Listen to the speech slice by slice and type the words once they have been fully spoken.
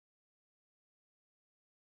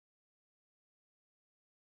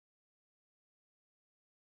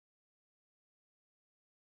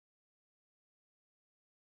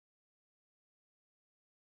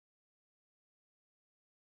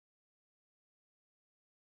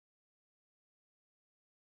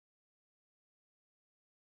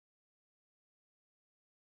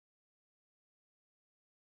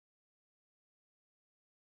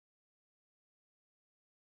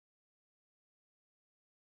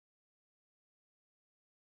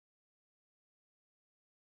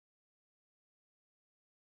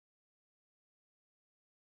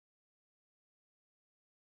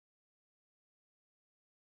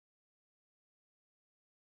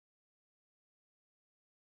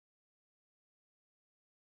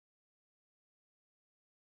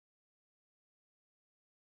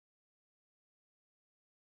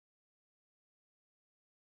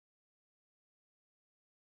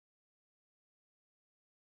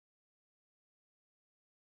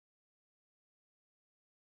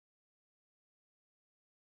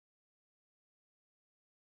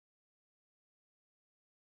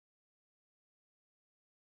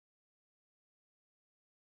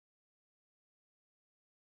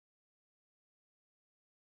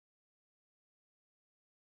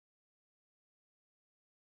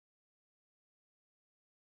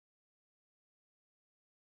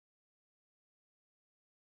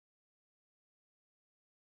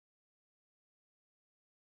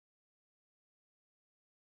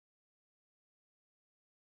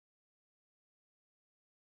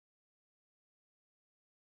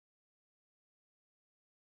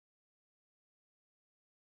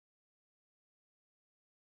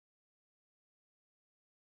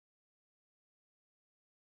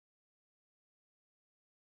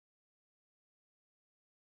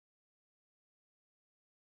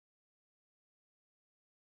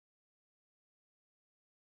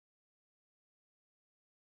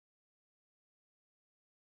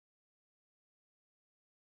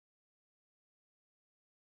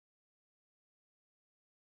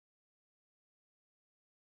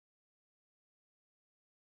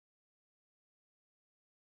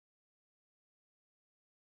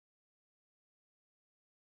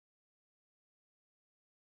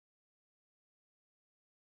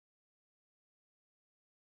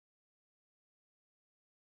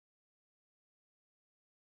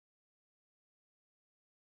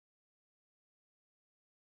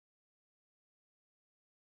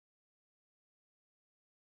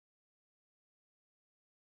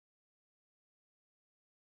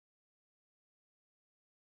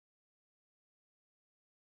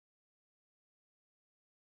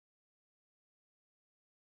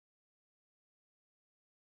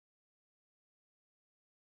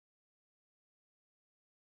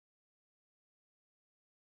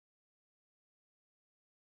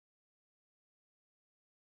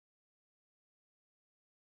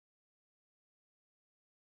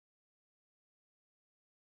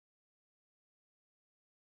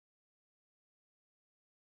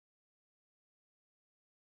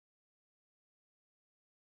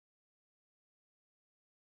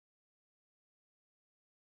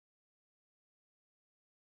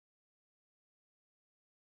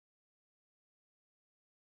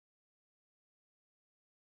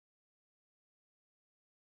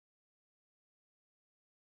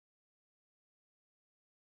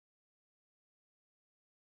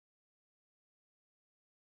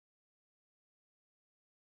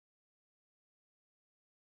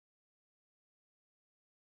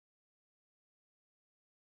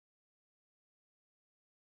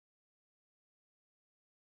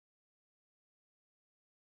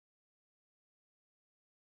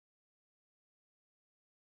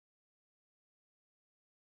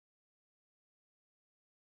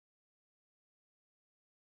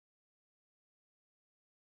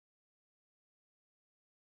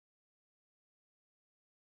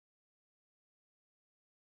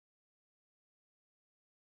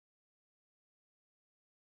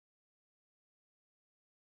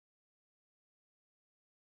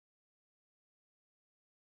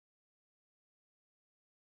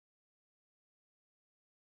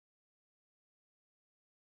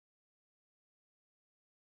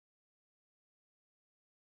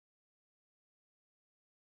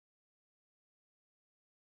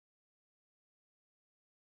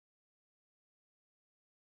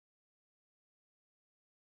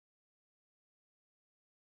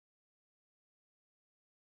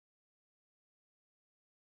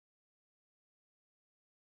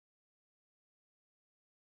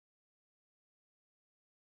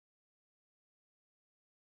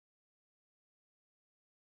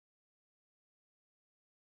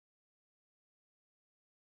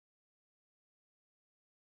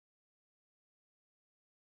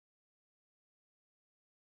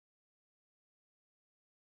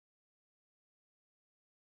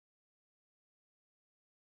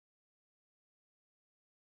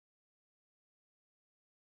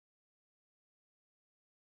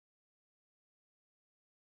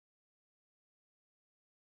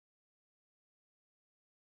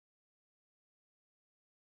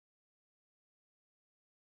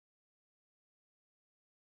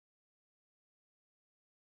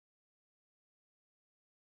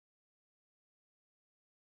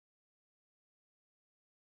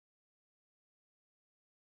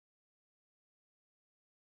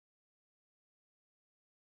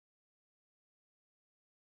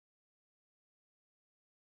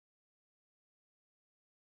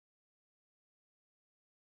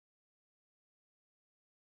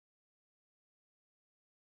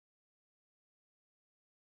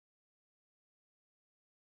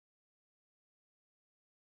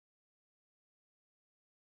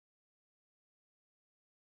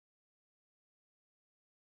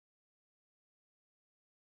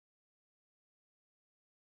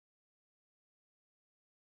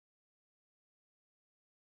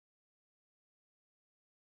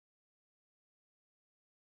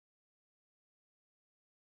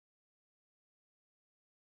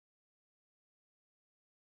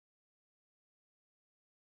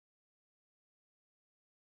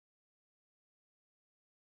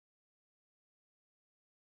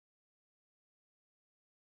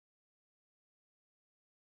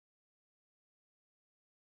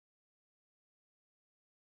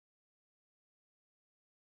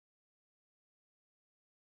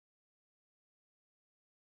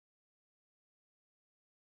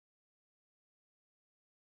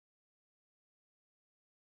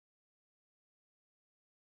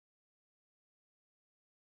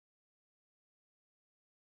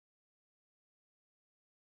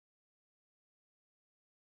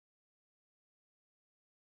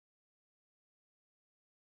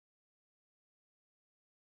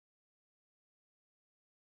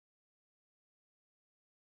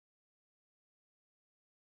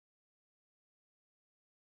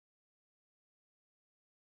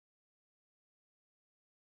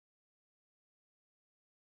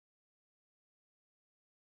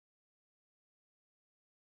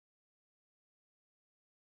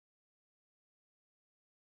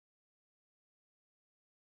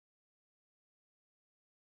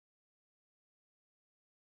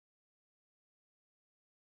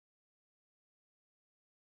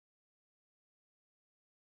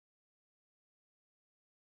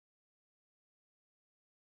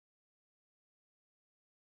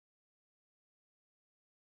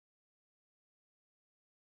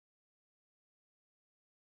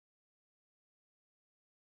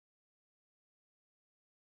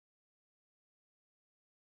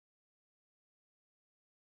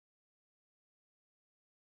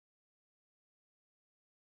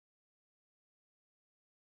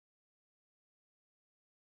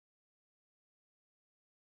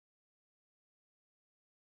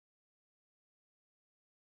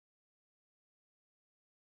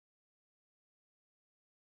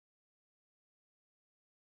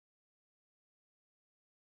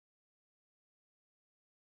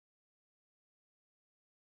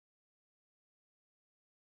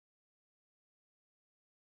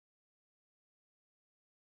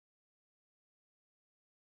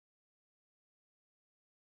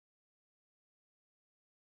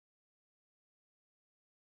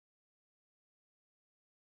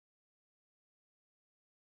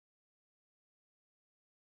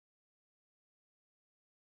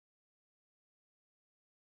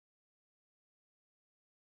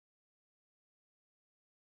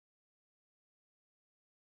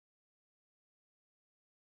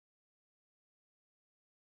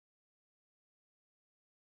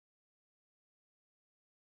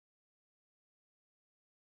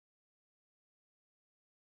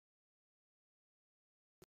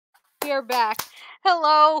We are back.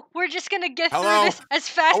 Hello, we're just gonna get through this as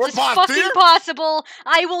fast we're as fucking here? possible.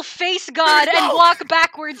 I will face God and walk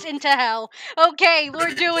backwards into hell. Okay,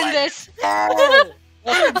 we're doing this. Oh!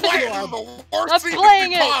 I'm playing the worst I'm scene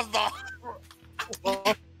playing in it.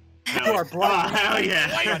 Pazda. You are blind. Oh, hell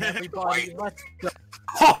yeah. Wait, everybody, let's go.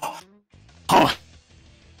 Oh,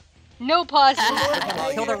 No pauses.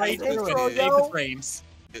 Kill the Reicheru and save the frames.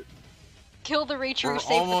 Kill the Reicheru, We're save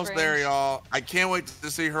the almost frames. there, y'all. I can't wait to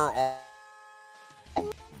see her all.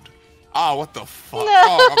 Oh, what the fuck?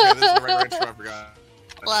 Oh, okay, this is the right Reicheru, I forgot.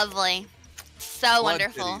 Lovely. So Blood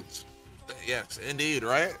wonderful. titties. Yes, indeed,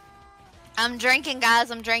 right? I'm drinking, guys.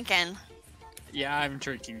 I'm drinking. Yeah, I'm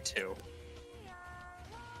drinking too.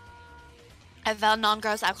 I found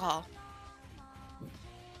non-gross alcohol.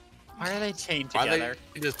 Why are they chained Why together?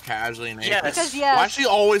 they just casually naked? Yes. Because yes. Why she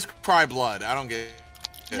always cry blood? I don't get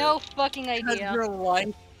it. No fucking Because idea. your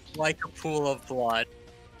life like a pool of blood.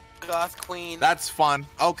 Goth Queen. That's fun.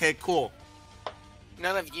 Okay, cool.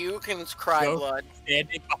 None of you can cry Go. blood.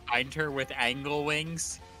 Standing behind her with angle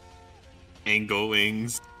wings. angle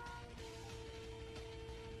wings.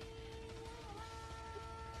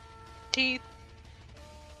 Teeth.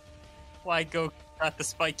 Why go got the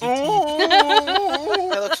spiky teeth?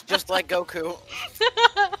 That looks just like Goku.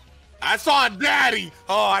 I saw Daddy.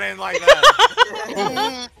 Oh, I didn't like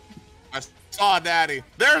that. I saw Daddy.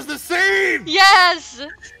 There's the scene. Yes.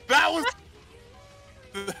 That was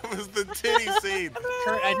the titty scene.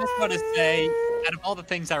 Kurt, I just want to say, out of all the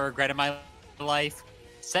things I regret in my life,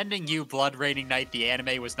 sending you Blood Raining Night, the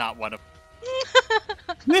anime, was not one of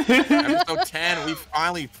Episode 10, we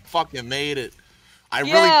finally fucking made it. I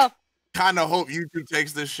Yeah. really kind of hope YouTube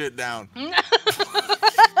takes this shit down.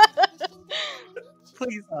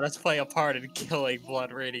 Please let us play a part in killing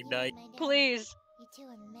Blood Raining Night. Please. You two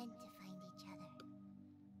are meant to find each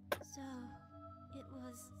other. So, it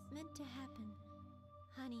was meant to happen.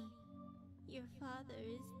 Honey, your father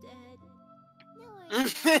is dead.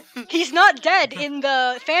 No, He's not dead in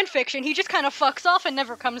the fanfiction. He just kind of fucks off and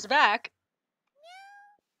never comes back.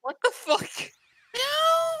 What the fuck?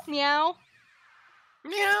 Meow.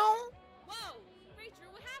 Meow. Whoa, Rachel,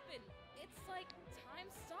 what happened? It's like time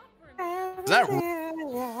stopped for a minute. Is that Do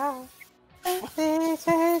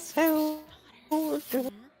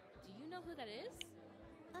you know who that is?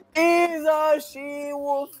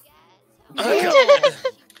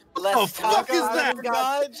 Let's the fuck talk is about that? it,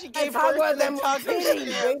 God, she gave birth to them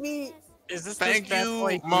tacos. baby. Is this Thank this bad you,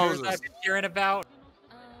 boy Moses. Moses I've been hearing about?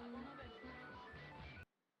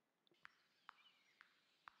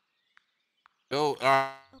 Oh,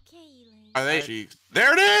 Okay, Elaine. are they cheeks?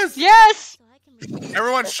 There it is! Yes. So I can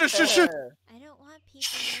Everyone, shush, shush, shush. I don't want people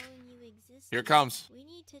knowing you exist. Here it comes. We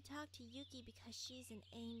need to talk to Yuki because she's an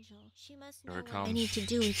angel. She must know Here it what comes. I need to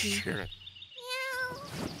do with you. Hear it.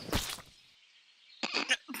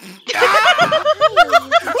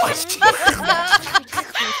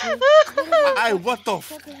 Why? What the?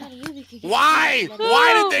 Why?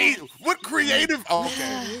 Why did they? What creative? Oh,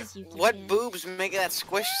 okay. What boobs make that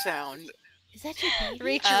squish sound? Is that your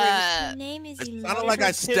baby? Reicheru. Her name is It Elaine. sounded like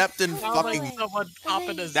I stepped in fucking. Someone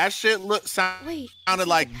popping his. That shit Wait, sounded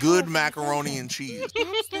like good macaroni and cheese.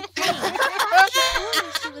 that's the thing. She told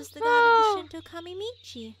us she was the god of the Shinto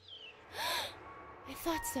Kamimichi. I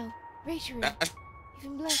thought so. Reicheru. That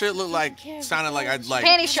Even blessed shit with looked like taking care of sounded the like I'd girls. like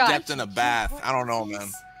Panty shot. stepped in a bath. I don't know, man.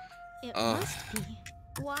 It Ugh. must be.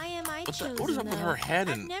 Why am I chosen, What is up with though? her head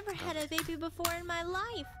I've and? never had a baby before in my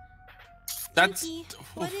life. That's. Yuki,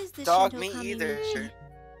 what is the Dog Shinto me either. Kamimichi?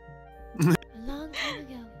 A long time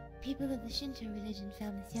ago, people of the Shinto religion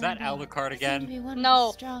found this young Is that boy Alucard who seemed to again? be one No.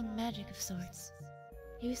 with strong magic of sorts.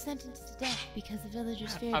 He was sentenced to death because the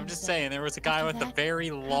villagers feared I'm just him so. saying, there was a guy After with a that, very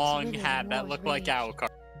crowds long withered hat and that wars looked like raged. Alucard.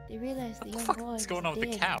 They realized the What the young fuck boy is going was on with the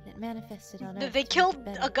deity cow? that manifested on They Earth to killed make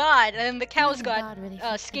it a better. god, and the cows Even got God really fucked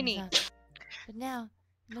things skinny. up. But now,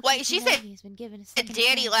 it looks Wait, like she said humanity has been given a The second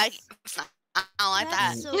daddy, chance. like, I don't like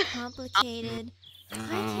that. That's so complicated. If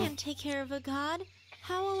I can't take care of a god,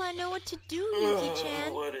 how will I know what to do,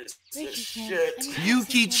 Yuki-chan? What is this Reicheru-chan, shit? I need to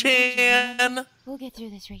Yuki-chan. We'll get through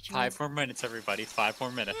this, Reicheru. 5 more minutes, everybody. 5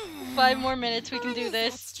 more minutes. 5 more minutes, we can What do is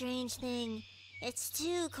that this. strange thing? It's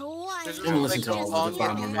too kawaii. This is Don't like listen to the all of the longest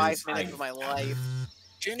 5 more 5 minutes. minutes of my life.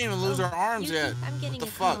 She didn't even lose her arms Yuki, yet. I'm getting What the a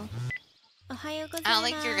fuck? call. Ohio gozaimasu. I don't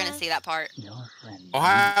think you're gonna see that part. Your friend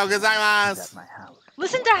Ohio was gozaimasu. at my house.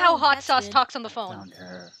 Listen to how Oh, Hot that's Sauce good. talks on the phone. Found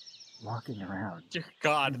her walking around. Dear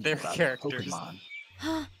God, their about characters. Pokemon.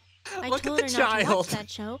 I Look told at her the not to watch child. that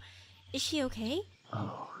show. Is she okay?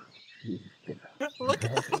 Oh, she's been a Look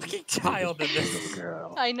at the fucking child in little this.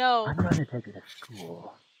 girl. I know. I'm going to take her to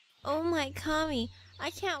school. Oh my Kami, I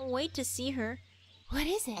can't wait to see her. What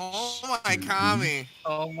is it? Oh my Kami.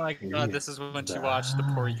 Oh my god, this is when she watched the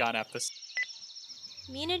Porygon episode.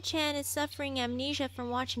 Mina-chan is suffering amnesia from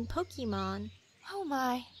watching Pokemon. Oh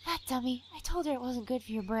my, that dummy. I told her it wasn't good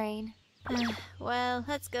for your brain. Well,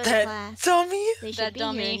 let's go to That class. dummy? They should That be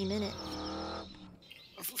dummy. here any minute.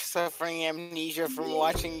 Suffering amnesia from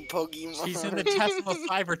watching Pokemon. She's in the Tesla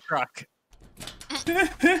Cybertruck.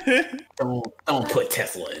 Don't put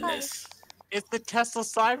Tesla in this. It's the Tesla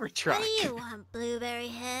Cybertruck. What do you want, Blueberry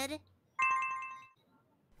Head?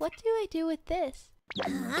 What do I do with this? What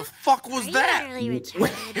the fuck was that? Wait,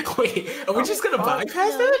 are we just gonna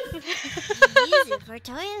bypass that? Use it for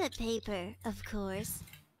toilet paper, of course.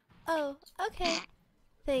 Oh, okay.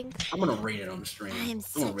 Thanks. I'm gonna read it on the stream. I'm I'm gonna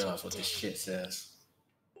such a realize what this dick. shit says.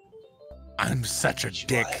 I'm such a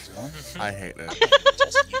dick. I hate it.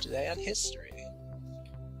 Testing you today on history.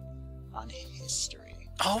 On history.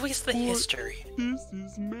 Always the history. This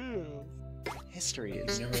is math. History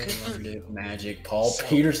is Never good. learned it. Magic. Paul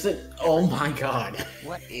Peterson. Oh my god.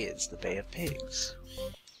 What is the Bay of Pigs?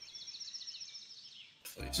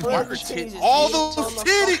 All those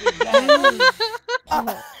titties.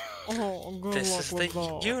 This is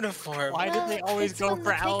the uniform. Why did they always go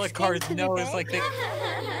for Alucard's nose like they...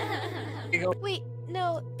 Wait,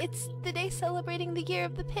 no, it's the day celebrating the year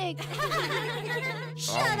of the pig.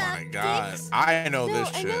 Oh my god. I know No, this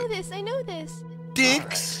I shit. know this, I know this.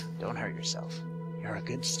 Dicks. Alright, don't hurt yourself. You're a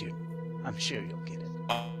good student. I'm sure you'll get it.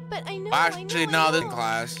 But I know, Actually, I no, know. this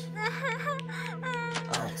class.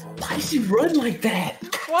 Why does he run like that?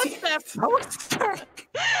 What's that poster?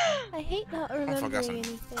 I hate not forgot remembering some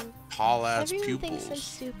anything. Tall ass Everyone thinks I'm pupils.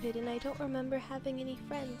 stupid and I don't remember having any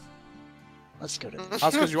friends. Let's go to the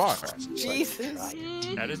That's 'cause you are. Jesus.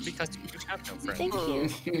 That is because you have no friends.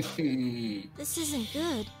 Thank you. This isn't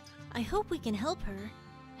good. I hope we can help her.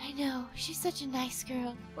 I know, she's such a nice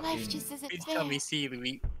girl. Life just isn't Please fair. tell me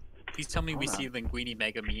Please tell me we see Linguini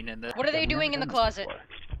Megamine in this. What are they doing in the closet?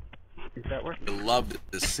 Is that work? I'd love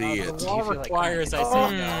to see it. The law requires I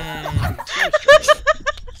say no.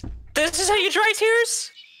 This is how you dry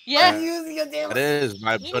tears? Yeah. It is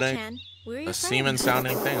by putting Mina-chan, we're your a friends.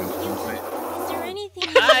 semen-sounding thing. Is there anything you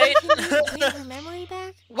Hi. can do to bring her memory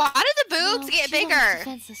back? Why did the boobs No, get she bigger? wants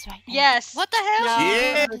defenseless right now. Yes. What the hell?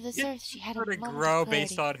 Yeah. Under the surf, she had a Sort of moment grow of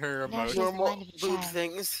based clarity. on her Now she emotions. has the Normal mind of a boob child.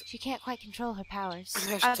 things. She can't quite control her powers.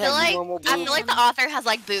 I feel like the author has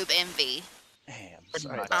like boob envy. Hey, I'm Pretty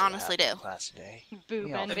sorry much. that I honestly happened in do. Class today. Boob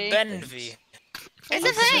We all envy. have Benvy. things. It's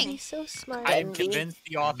a thing. He's so smart. I am Envy? convinced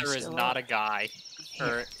the author is not a guy.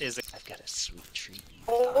 Or is a... I've got a sweet treat.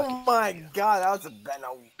 Oh my god, that was a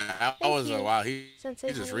Benno. That Thank was you, a wow. He's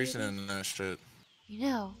Sensei just Honeyubi. reaching in that shit. You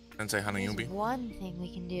know, Sensei there's Honeyubi. one thing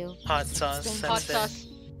we can do. Hot sauce, Explain Hot sensei. sauce.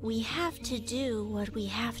 We have to do what we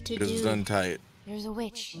have to It's do. done tight. There's a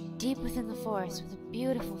witch deep within the forest with a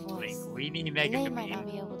beautiful voice. Linguini Elaine might not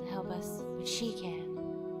Megamine. be able to help us, but she can.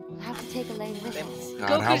 We'll have to take Elaine with us.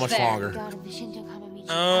 God, how Goku's much there. longer? God of the Shinto Kamiichi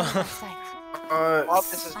Oh. out of our sight. Well,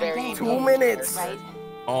 this is very Then, 2 minutes. Right?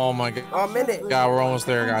 Oh my god. A minute. God, we're almost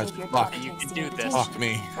there, guys. Fuck. You can do this. Fuck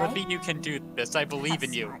me. Ruthie, you can do this. I believe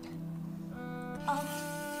in you.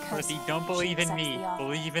 Ruthie, don't believe in me.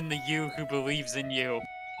 Believe in the you who believes in you.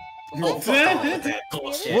 Fuck off with that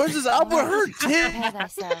bullshit. What is this up with her Prepare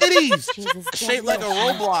thyself. titties? She is as Shaped like a deadly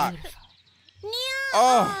as robot. beautiful.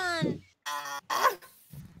 Oh.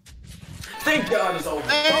 Thank God it's over.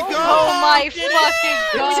 Thank Oh God. my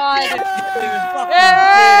fucking god!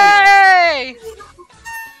 Hey!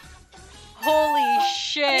 Holy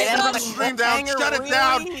shit! Shut the stream down. Shut it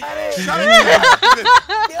down. Shut Shut it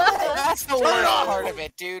down. That's the worst part of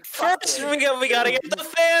it, dude. Fuck First, it. we gotta get the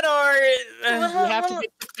fan art. We have to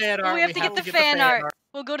get the fan art. We have to get the fan art.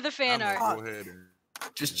 We'll go to the fan art. Go ahead.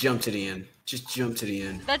 Just jump to the end. Just jump to the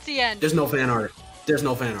end. That's the end. There's no fan art. There's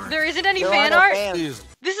no fan art. There isn't any There are fan no art? fans. Please.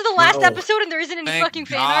 This is the last No. episode and there isn't any Thank fucking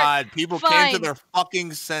fan art? God. People came to Fine. their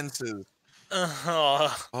fucking senses.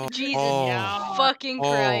 Oh, Oh. Jesus Oh. fucking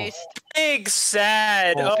Oh. Christ. big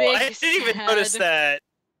sad. Oh. Oh, Big I didn't even notice sad. that.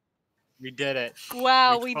 We did it.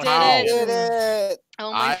 Wow, we did Wow. it. Did it.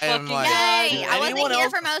 Oh my I am fucking like- god. Yay! I wasn't anyone here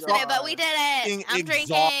else for most of it, but we did it. fucking I'm drinking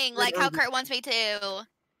exhausted like how or- Kurt wants me to.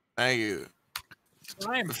 Thank you.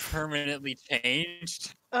 I am permanently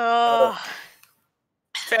changed. Ugh.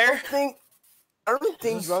 Fair. I don't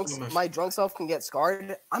think my drunk self can get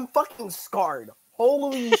scarred. I'm fucking scarred.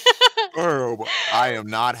 Holy Oh, I am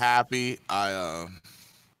not happy.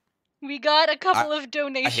 We got a couple of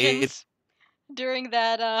donations during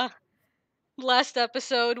that last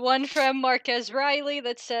episode. One from Marquez Riley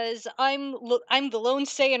that says, I'm the lone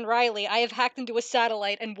Saiyan Riley. I have hacked into a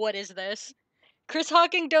satellite, and what is this? Chris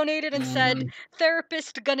Hawking donated and said,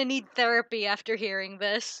 "Therapist gonna need therapy after hearing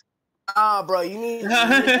this." Bro, you need more.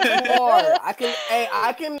 I can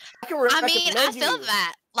I mean, I feel you.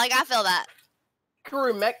 that. Like, I feel that.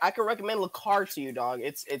 I can recommend Lacar to you, dog.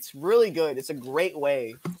 It's really good. It's a great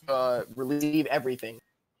way to relieve everything.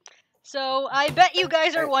 So I bet you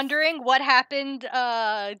guys are wondering what happened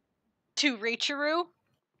to Reicheru.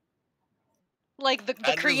 Like the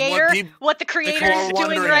creator, what the creator is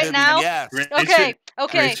doing right now. Yes. Okay.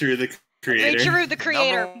 Reicheru the creator. Reicheru the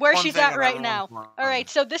creator, where she's at right everyone now. wants. Alright,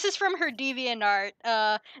 so this is from her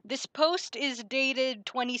DeviantArt. This post is dated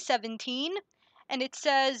 2017, and it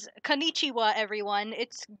says, "Konnichiwa, everyone.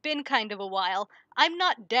 It's been kind of a while. I'm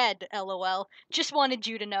not dead, lol. Just wanted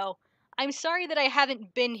you to know. I'm sorry that I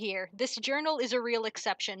haven't been here. This journal is a real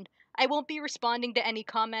exception. I won't be responding to any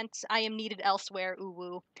comments. I am needed elsewhere,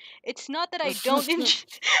 uwu. It's not that I don't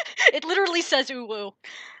It literally says uwu.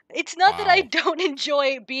 It's not that I don't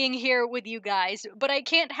enjoy being here with you guys, but I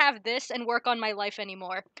can't have this and work on my life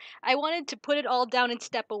anymore. I wanted to put it all down and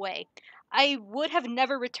step away. I would have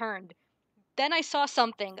never returned. Then I saw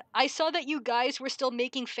something. I saw that you guys were still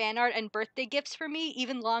making fan art and birthday gifts for me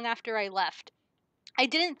even long after I left. I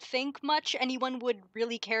didn't think much anyone would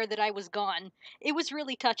really care that I was gone. It was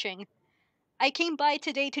really touching. I came by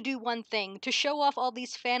today to do one thing, to show off all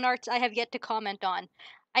these fan arts I have yet to comment on.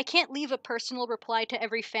 I can't leave a personal reply to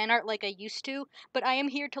every fan art like I used to, but I am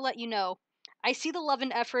here to let you know. I see the love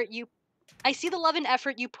and effort you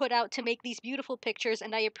put out to make these beautiful pictures,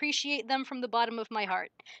 and I appreciate them from the bottom of my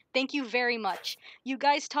heart. Thank you very much. You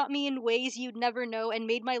guys taught me in ways you'd never know and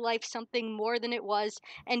made my life something more than it was,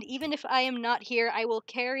 and even if I am not here, I will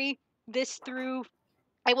carry this through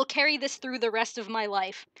the rest of my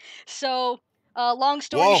life." So, long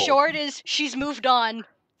story short is she's moved on.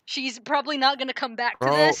 She's probably not gonna come back to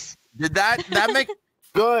this. Did that make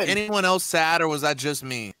good anyone else sad, or was that just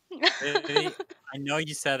me? I know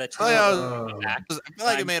you said that. I feel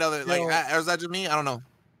like it made other or is that just me? I don't know.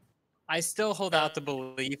 I still hold out the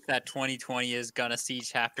belief that 2020 is gonna see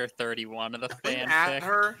chapter 31 of the fanfic. At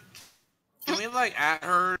her? Can we at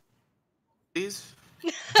her, please? Do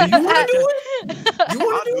you want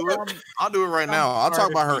to do it? I'll do it right now. I'll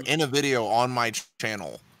talk about her in a video on my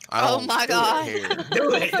channel. Oh my god. Do it.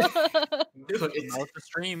 Do it. Promote the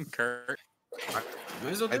stream, Kurt. You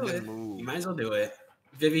might as well do it. You might as well do it.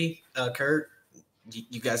 Vivi, Kurt,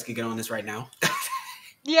 you guys can get on this right now.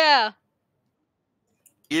 Yeah.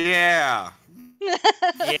 Yeah.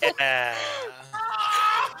 Yeah.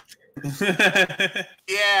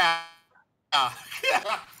 Yeah.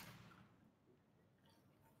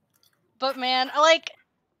 But man, like,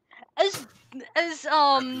 as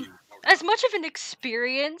much of an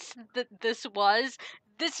experience that this was,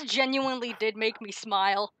 this genuinely did make me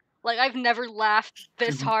smile. Like, I've never laughed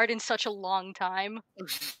this hard in such a long time.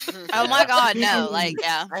 Oh my god, no, like,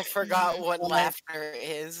 yeah. I forgot what laughter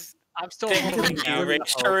is. I'm still Thank holding you, out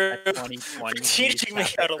Reicheru, the hope that 2020 for teaching me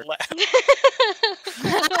how to laugh.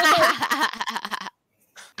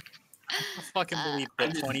 I fucking believe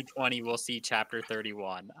that 2020 will see chapter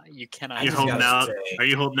 31. You cannot. Are you holding out? Are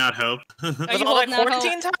you holding out hope? With all that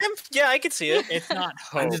quarantine time? Yeah, I could see it. It's not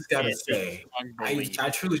hope. I just gotta it's say,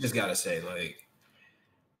 I truly just gotta say, like,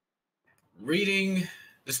 reading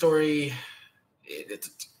the story,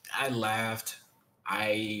 I laughed.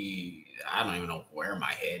 I don't even know where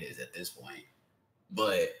my head is at this point.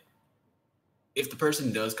 But if the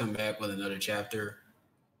person does come back with another chapter,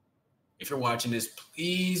 if you're watching this,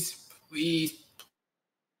 please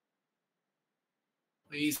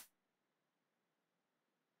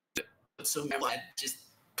put some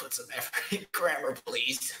effort in grammar,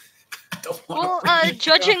 please. Well,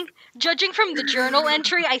 judging from the journal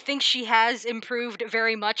entry, I think she has improved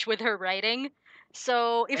very much with her writing.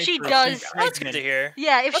 So if she does, that's good to hear.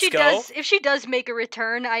 Yeah, if Let's she does make a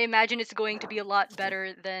return, I imagine it's going to be a lot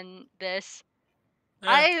better than this.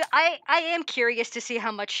 Yeah. I am curious to see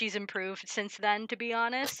how much she's improved since then, to be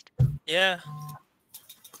honest. Yeah.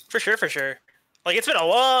 For sure. Like, it's been a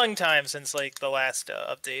long time since, like, the last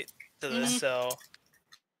update to this, so...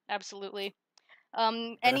 Absolutely.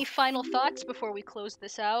 Any final thoughts before we close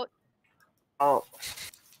this out? Oh.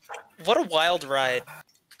 What a wild ride.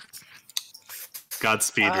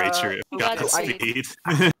 Godspeed, Reicheru. Godspeed.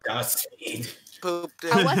 Godspeed.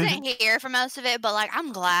 I wasn't here for most of it, but like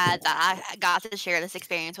I'm glad that I got to share this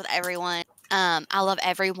experience with everyone. I love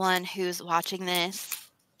everyone who's watching this.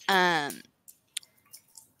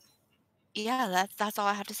 Yeah, that's all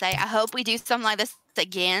I have to say. I hope we do something like this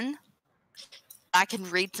again. I can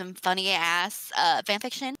read some funny ass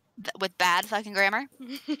fanfiction with bad fucking grammar.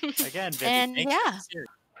 Again, and yeah.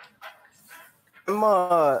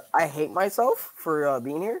 I hate myself for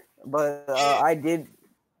being here, but I did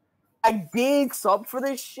sub for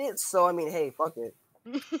this shit. So I mean, hey, fuck it.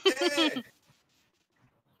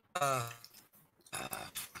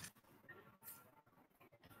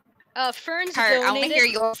 Ferns Kurt, I want to donated. hear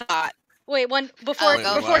your thought. Wait, before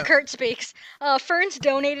what? Kurt speaks. Ferns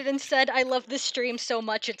donated and said, "I love this stream so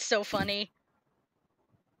much. It's so funny."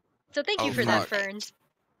 So thank you for that, fuck. Ferns.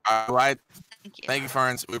 All right. Thank you,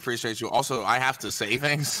 Ferns. We appreciate you. Also, I have to say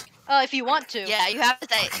things. If you want to. Yeah, you have to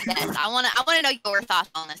say yes. I want to know your thoughts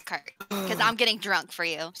on this, Kurt, because I'm getting drunk for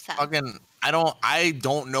you. So. Fucking, I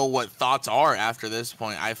don't know what thoughts are after this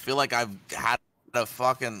point. I feel like I've had a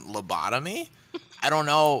fucking lobotomy. I don't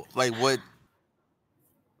know, like what.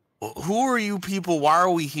 Who are you people? Why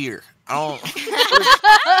are we here? I don't.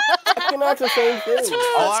 That's the same thing.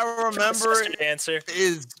 All I remember answer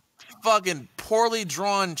is fucking poorly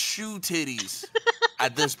drawn shoe titties.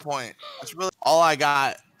 At this point, that's really all I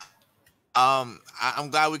got. I'm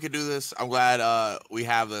glad we could do this. I'm glad we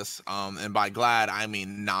have this. And by glad I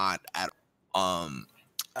mean not at.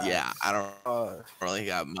 Yeah, I don't really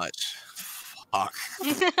got much. Fuck.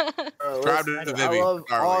 Subscribe to Listen, Vivi. I love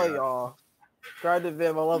all y'all. Subscribe to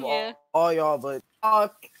Viv. I love all y'all, but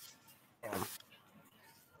fuck.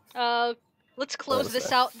 Let's close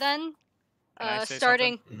this out then. Can I say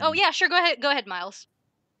Starting. something? Oh yeah, sure. Go ahead, Miles.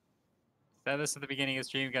 Said this at the beginning of the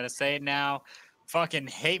stream. Gonna say it now. Fucking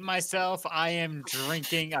hate myself. I am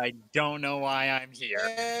drinking. I don't know why I'm here.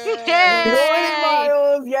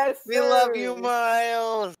 Miles, yes, we love you,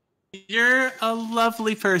 Miles. You're a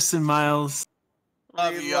lovely person, Miles.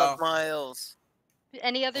 We love Miles.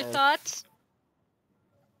 Any other thoughts?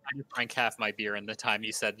 I just drank half my beer in the time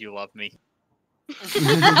you said you love me.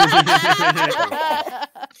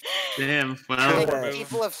 Damn. Well, Like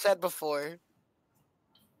people have said before.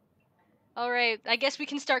 All right, I guess we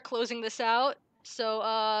can start closing this out.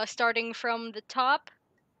 So, starting from the top,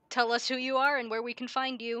 tell us who you are and where we can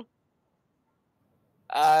find you.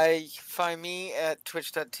 Find me at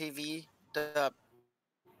twitch.tv.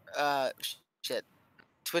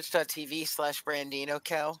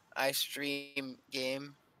 Twitch.tv/BrandinoCow. I stream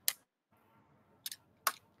game.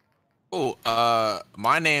 Oh,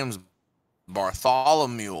 my name's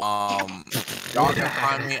Bartholomew. Y'all can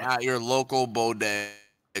find me at your local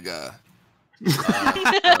bodega.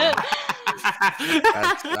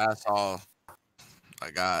 That's all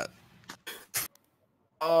I got.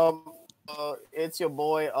 It's your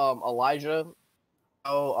boy Elijah.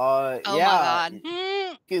 Oh yeah. my God.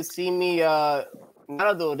 You can see me not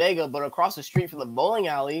at the bodega, but across the street from the bowling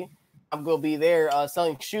alley. I'm gonna be there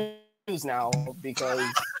selling shoes now because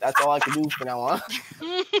that's all I can do from now on.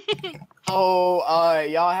 So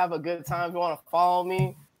y'all have a good time. If you want to follow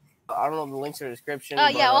me, I don't know if the links are in the description.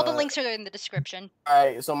 Yeah, all the links are in the description. All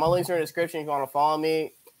right, so my links are in the description. If you want to follow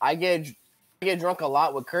me, I get drunk a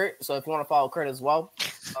lot with Kurt. So if you want to follow Kurt as well,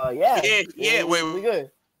 yeah. Wait, we good.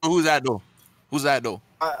 Who's that though?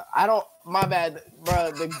 I don't. My bad,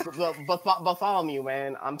 bro. But follow me,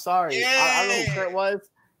 man. I'm sorry. I don't know who Kurt was.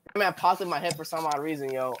 I mean, I popped in my head for some odd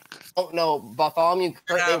reason, yo. Oh no, Bartholomew,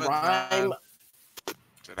 Kurt, they rhyme.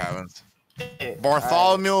 Shit happens.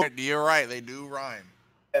 Bartholomew, you're right. They do rhyme.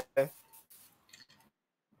 I'm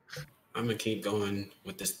gonna keep going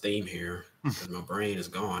with this theme here because my brain is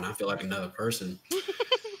gone. I feel like another person.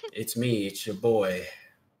 It's me. It's your boy,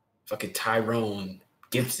 fucking Tyrone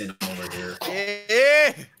Gibson over here.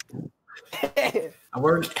 Yeah. I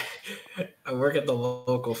work at the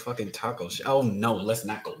local fucking taco shop. Oh no, let's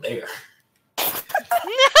not go there. I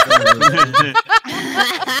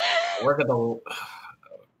work at a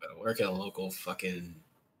local fucking.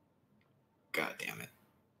 God damn it.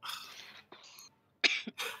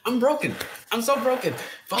 I'm broken. I'm so broken.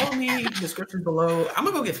 Follow me. Description below. I'm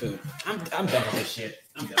gonna go get food. I'm done with this shit.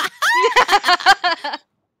 I'm done.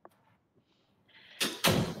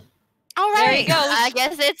 All There right. he goes. I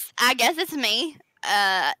guess it's me.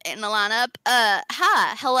 In the lineup.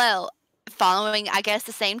 Hi, hello. Following, I guess,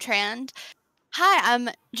 the same trend. Hi, I'm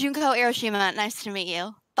Junko Hiroshima. Nice to meet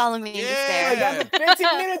you. Follow me in despair. I got the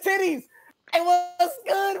 15-minute titties. Hey, what's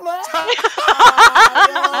good, man?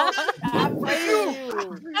 I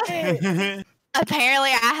praise you.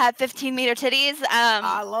 Apparently, I have 15-meter titties.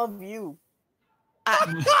 I love you.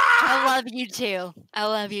 I love you too. I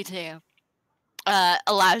love you too.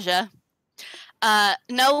 Elijah.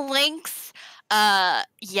 No links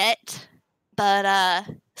yet, but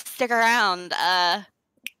stick around.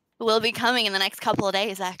 Will be coming in the next couple of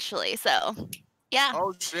days, actually. So, yeah.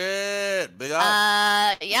 Oh shit! Big up.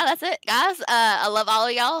 Yeah, that's it, guys. I love all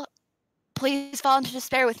of y'all. Please fall into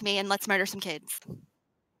despair with me and let's murder some kids.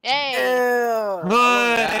 Hey. Yeah.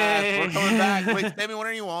 Yes, we're coming back. Wait, Sammy, when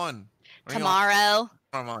are you on? Tomorrow.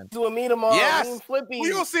 I'm on. Doing me tomorrow. Yes. Me and Flippy. We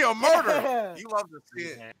gonna see a murder. Yeah. You love to see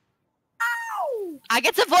it. I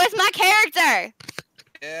get to voice my character.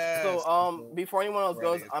 Yeah. So before anyone else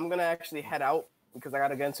goes, I'm gonna actually head out because I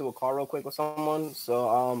gotta get into a call real quick with someone.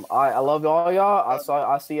 So I love all y'all.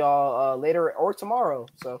 I'll see y'all later or tomorrow.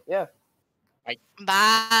 So yeah.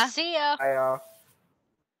 Bye. See ya. Bye y'all.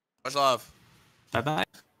 Much love. Bye bye.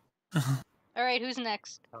 All right, who's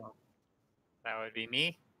next? That would be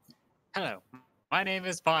me. Hello, my name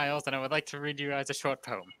is Miles, and I would like to read you guys a short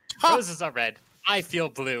poem. Roses are red. I feel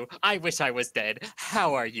blue. I wish I was dead.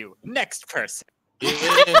 How are you? Next person.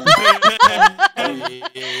 Beautiful.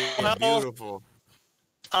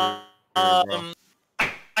 I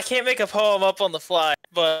can't make a poem up on the fly,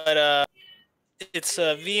 but it's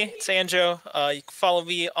me, it's Anjo. You can follow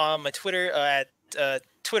me on my Twitter at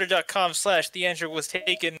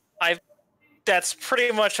twitter.com/theandrewwastaken. That's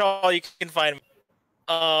pretty much all you can find me.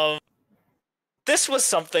 This was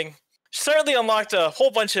something. Certainly unlocked a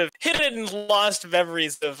whole bunch of hidden and lost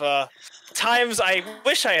memories of times I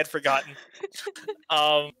wish I had forgotten.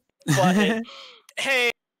 But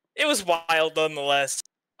hey, it was wild nonetheless.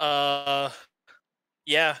 Yeah.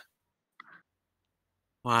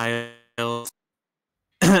 Miles.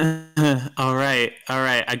 all right,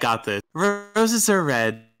 I got this. Roses are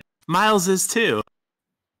red. Miles is too.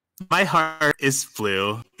 My heart is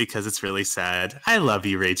blue because it's really sad. I love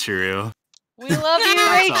you, Reicheru. We love you,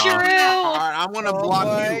 That's all. Reicheru. All right, I'm gonna block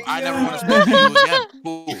you. I never want to speak to you again.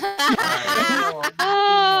 Cool.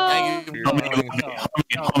 Thank you.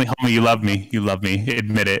 Homie, you love me. You love me.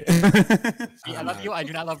 Admit it. I love you. I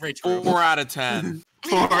do not love Reicheru. 4 out of 10.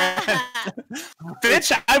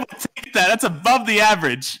 Bitch, I will take that. That's above the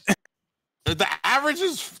average. The average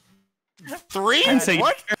is 3? I didn't say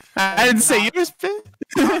what? I didn't say yours, bitch.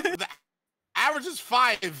 The average is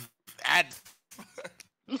 5 at.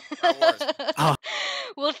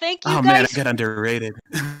 Well, thank you Oh guys. man, I get underrated.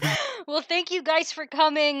 Well, thank you guys for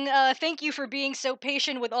coming. Thank you for being so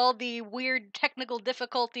patient with all the weird technical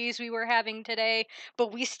difficulties we were having today,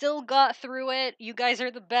 but we still got through it. You guys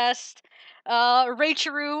are the best.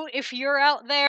 Reicheru, if you're out there.